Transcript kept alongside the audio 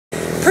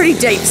Pretty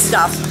deep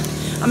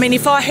stuff. I mean,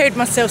 if I heard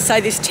myself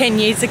say this 10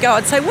 years ago,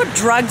 I'd say, what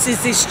drugs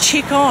is this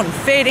chick on?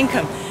 Fair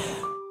income.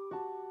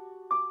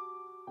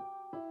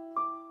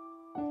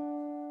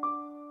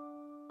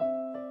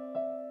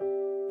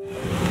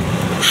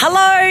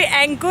 Hello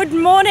and good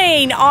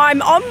morning.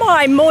 I'm on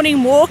my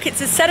morning walk. It's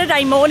a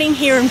Saturday morning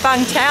here in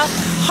Bang Tao.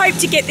 Hope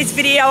to get this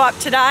video up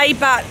today,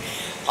 but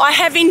I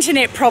have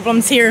internet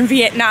problems here in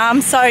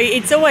Vietnam, so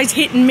it's always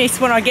hit and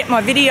miss when I get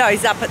my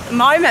videos up at the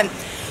moment.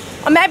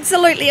 I'm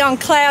absolutely on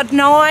cloud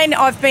nine.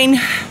 I've been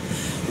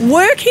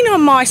working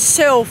on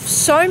myself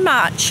so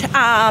much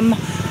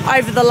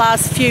over the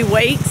last few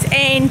weeks,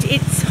 and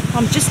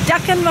I'm just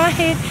ducking my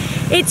head.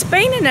 It's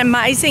been an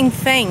amazing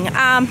thing.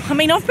 I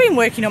mean, I've been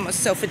working on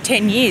myself for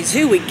 10 years.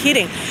 Who are we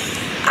kidding?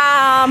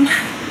 But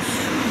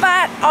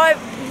I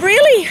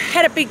really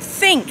had a big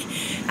think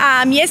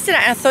yesterday.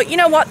 I thought, you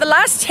know what? The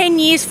last 10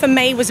 years for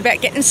me was about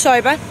getting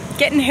sober,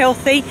 getting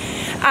healthy,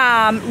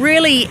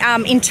 really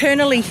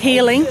internally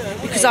healing,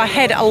 because I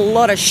had a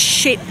lot of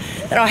shit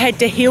that I had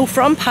to heal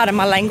from, pardon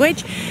my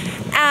language.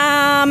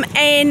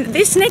 And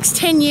this next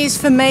 10 years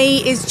for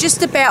me is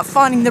just about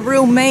finding the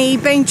real me,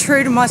 being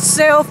true to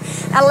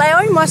myself,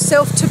 allowing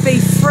myself to be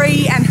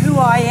free and who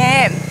I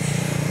am.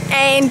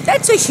 And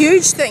that's a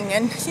huge thing.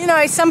 And you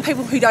know, some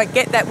people who don't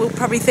get that will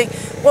probably think,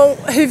 well,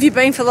 who have you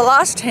been for the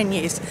last 10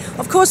 years?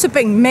 Of course I've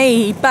been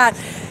me, but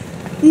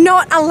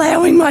not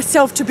allowing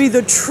myself to be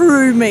the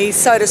true me,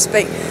 so to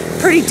speak.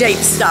 Pretty deep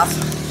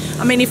stuff.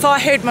 I mean, if I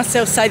heard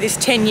myself say this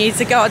 10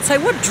 years ago, I'd say,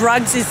 what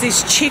drugs is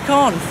this chick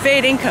on?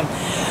 Fair income.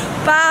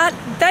 But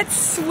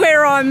that's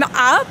where I'm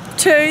up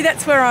to,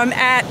 that's where I'm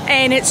at,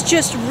 and it's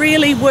just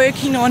really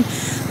working on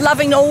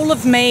loving all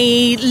of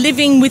me,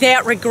 living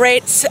without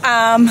regrets,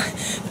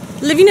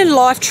 living a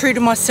life true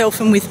to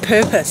myself and with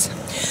purpose.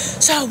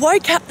 So I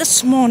woke up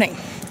this morning,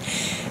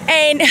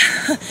 and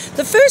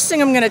the first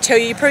thing I'm going to tell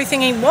you, you're probably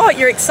thinking, what,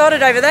 you're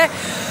excited over that?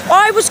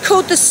 I was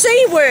called the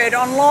C word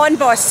online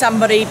by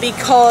somebody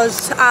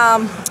because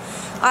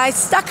I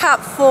stuck up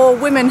for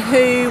women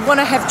who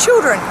want to have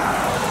children.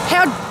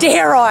 How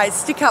dare I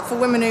stick up for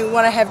women who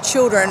want to have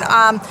children?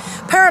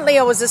 Apparently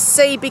I was a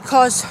C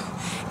because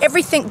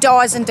everything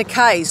dies and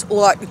decays.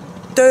 Like,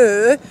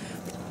 duh,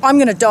 I'm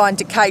going to die and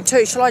decay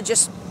too. Shall I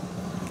just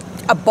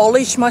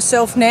abolish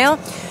myself now?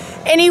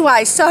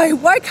 Anyway, so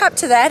woke up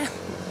to that,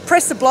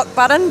 press the block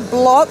button,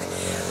 block.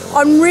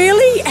 I'm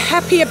really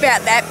happy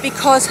about that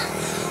because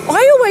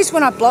I always,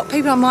 when I block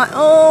people, I'm like,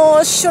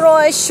 oh, should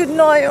I, shouldn't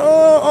I,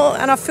 oh,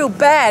 and I feel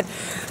bad.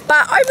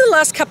 But over the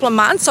last couple of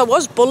months, I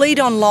was bullied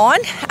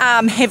online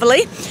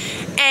heavily,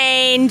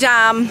 and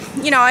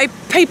you know,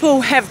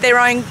 people have their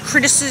own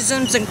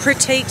criticisms and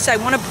critiques they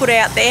want to put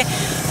out there.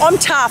 I'm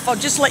tough. I'll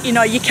just let you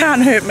know, you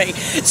can't hurt me.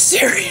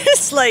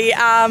 Seriously.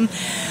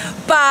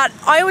 But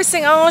I always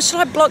think, oh,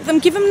 should I block them?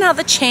 Give them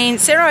another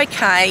chance. They're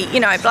okay, you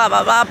know, blah,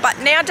 blah, blah. But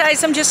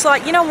nowadays I'm just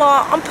like, you know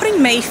what? I'm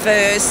putting me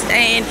first,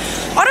 and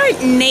I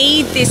don't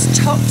need this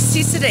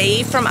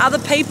toxicity from other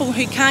people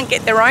who can't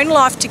get their own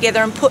life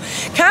together and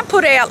can't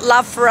put out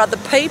love for other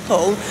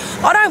people.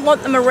 I don't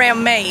want them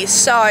around me.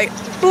 So,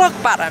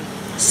 block button.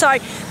 So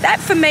that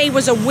for me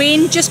was a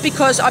win just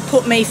because I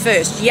put me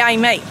first. Yay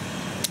me.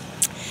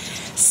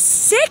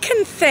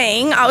 Second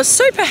thing I was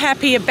super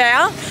happy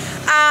about,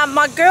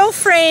 my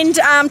girlfriend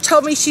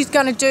told me she's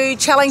going to do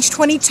Challenge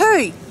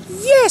 22.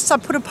 Yes, I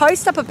put a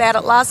post up about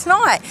it last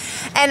night,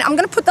 and I'm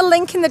going to put the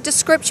link in the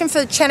description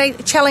for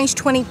the Challenge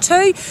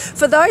 22.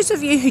 For those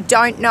of you who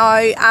don't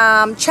know,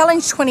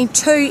 Challenge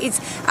 22 is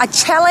a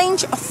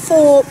challenge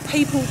for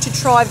people to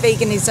try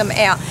veganism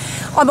out.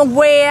 I'm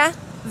aware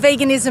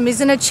veganism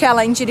isn't a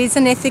challenge, it is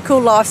an ethical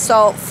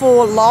lifestyle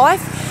for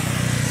life.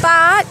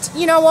 But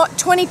you know what,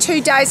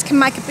 22 days can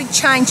make a big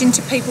change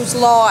into people's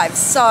lives.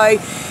 So,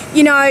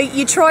 you know,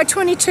 you try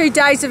 22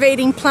 days of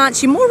eating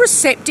plants, you're more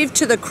receptive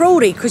to the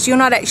cruelty because you're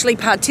not actually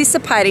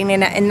participating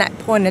in it in that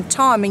point in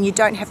time, and you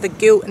don't have the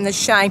guilt and the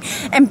shame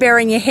and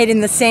burying your head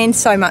in the sand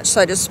so much,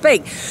 so to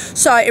speak.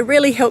 So it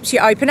really helps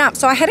you open up.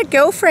 So I had a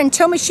girlfriend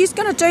tell me she's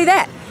going to do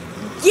that.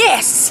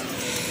 Yes!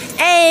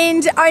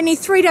 And only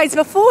 3 days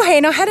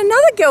beforehand, I had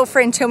another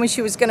girlfriend tell me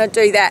she was going to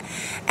do that.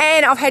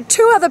 And I've had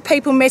 2 other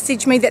people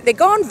message me that they're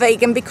gone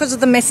vegan because of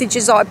the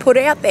messages I put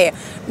out there.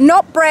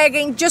 Not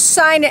bragging, just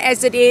saying it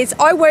as it is.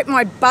 I work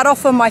my butt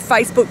off on my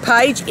Facebook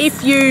page.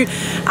 If you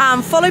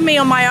follow me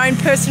on my own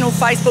personal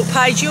Facebook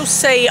page, you'll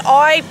see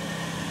I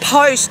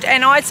post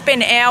and I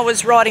spend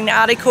hours writing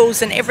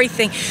articles and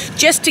everything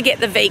just to get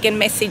the vegan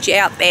message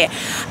out there.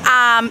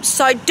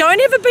 So don't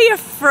ever be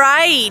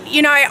afraid.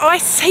 You know, I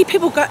see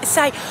people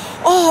say,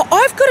 oh,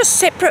 I've got a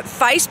separate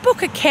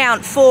Facebook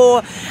account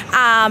for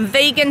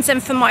vegans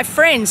and for my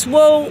friends.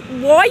 Well,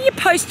 why are you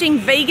posting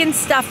vegan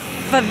stuff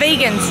for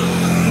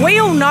vegans? We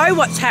all know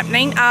what's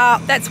happening.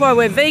 That's why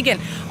we're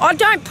vegan. I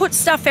don't put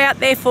stuff out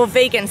there for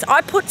vegans.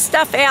 I put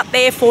stuff out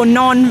there for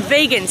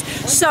non-vegans.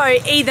 So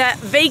either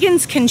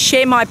vegans can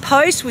share my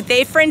posts with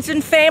their friends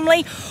and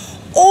family,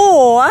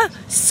 Or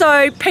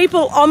so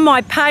people on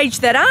my page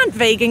that aren't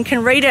vegan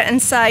can read it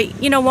and say,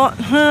 you know what,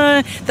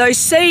 those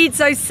seeds,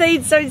 I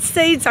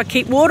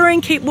keep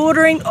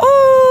watering,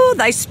 oh,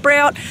 they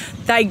sprout,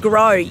 they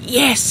grow.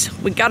 Yes,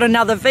 we got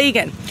another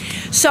vegan.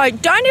 So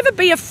don't ever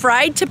be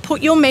afraid to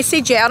put your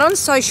message out on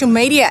social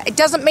media. It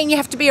doesn't mean you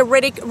have to be a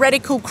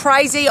radical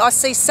crazy. I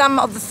see some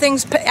of the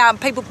things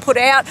people put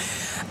out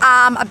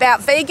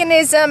about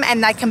veganism,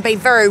 and they can be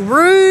very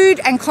rude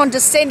and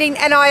condescending,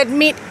 and I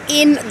admit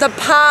in the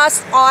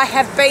past I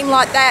have been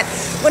like that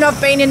when I've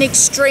been an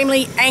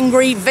extremely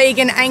angry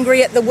vegan,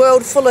 angry at the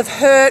world, full of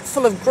hurt,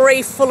 full of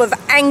grief, full of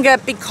anger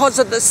because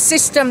of the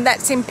system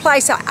that's in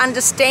place. I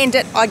understand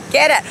it, I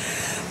get it,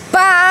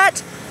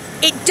 but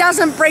it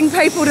doesn't bring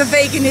people to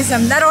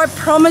veganism. That I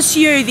promise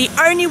you. The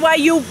only way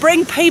you'll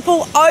bring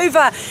people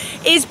over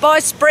is by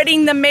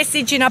spreading the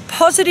message in a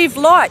positive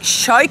light.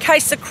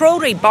 Showcase the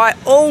cruelty by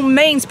all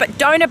means, but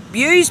don't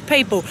abuse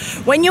people.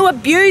 When you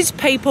abuse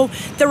people,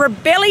 the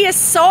rebellious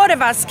side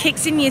of us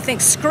kicks in. You think,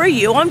 screw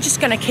you, I'm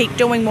just going to keep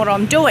doing what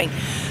I'm doing.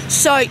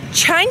 So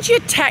change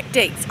your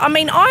tactics. I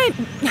mean, I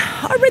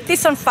read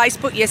this on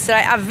Facebook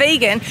yesterday. A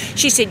vegan,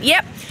 she said,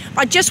 yep,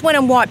 I just went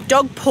and wiped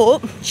dog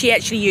poop, she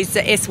actually used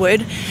the S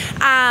word,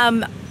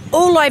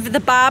 all over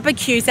the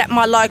barbecues at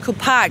my local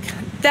park.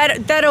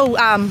 That'll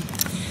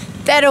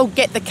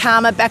get the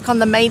karma back on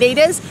the meat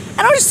eaters.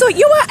 And I just thought,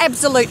 you are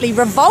absolutely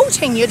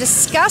revolting, you're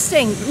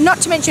disgusting.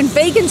 Not to mention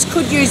vegans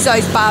could use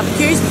those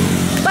barbecues.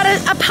 But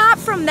apart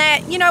from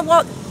that, you know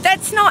what,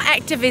 that's not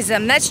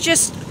activism, that's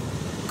just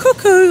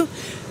cuckoo.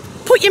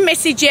 Put your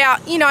message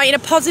out, you know, in a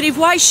positive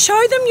way.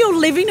 Show them you're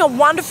living a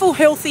wonderful,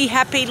 healthy,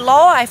 happy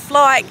life.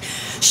 Like,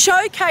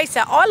 showcase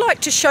it. I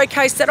like to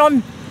showcase that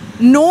I'm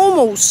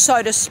normal,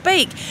 so to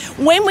speak.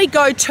 When we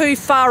go too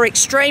far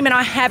extreme, and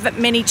I have it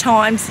many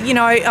times, you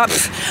know,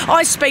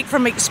 I speak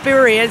from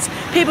experience,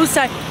 people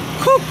say,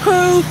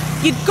 cuckoo,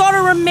 you've got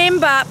to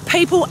remember,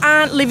 people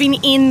aren't living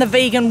in the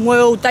vegan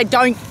world. They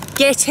don't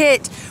get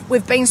it.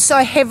 We've been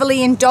so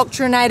heavily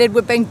indoctrinated,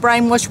 we've been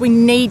brainwashed. We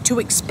need to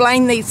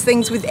explain these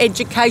things with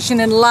education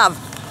and love.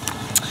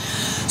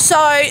 So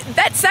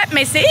that's that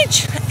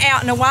message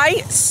out and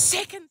away.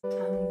 Second,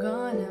 I'm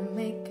gonna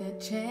make a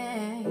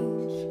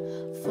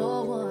change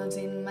forward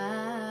in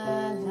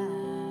my life.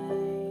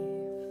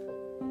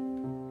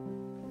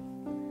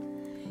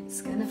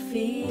 It's gonna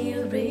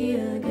feel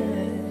real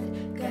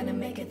good, gonna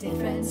make a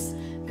difference,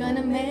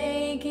 gonna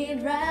make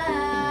it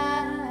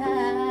right.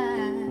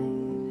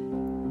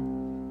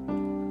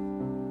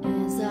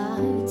 As I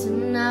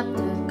turn up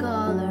the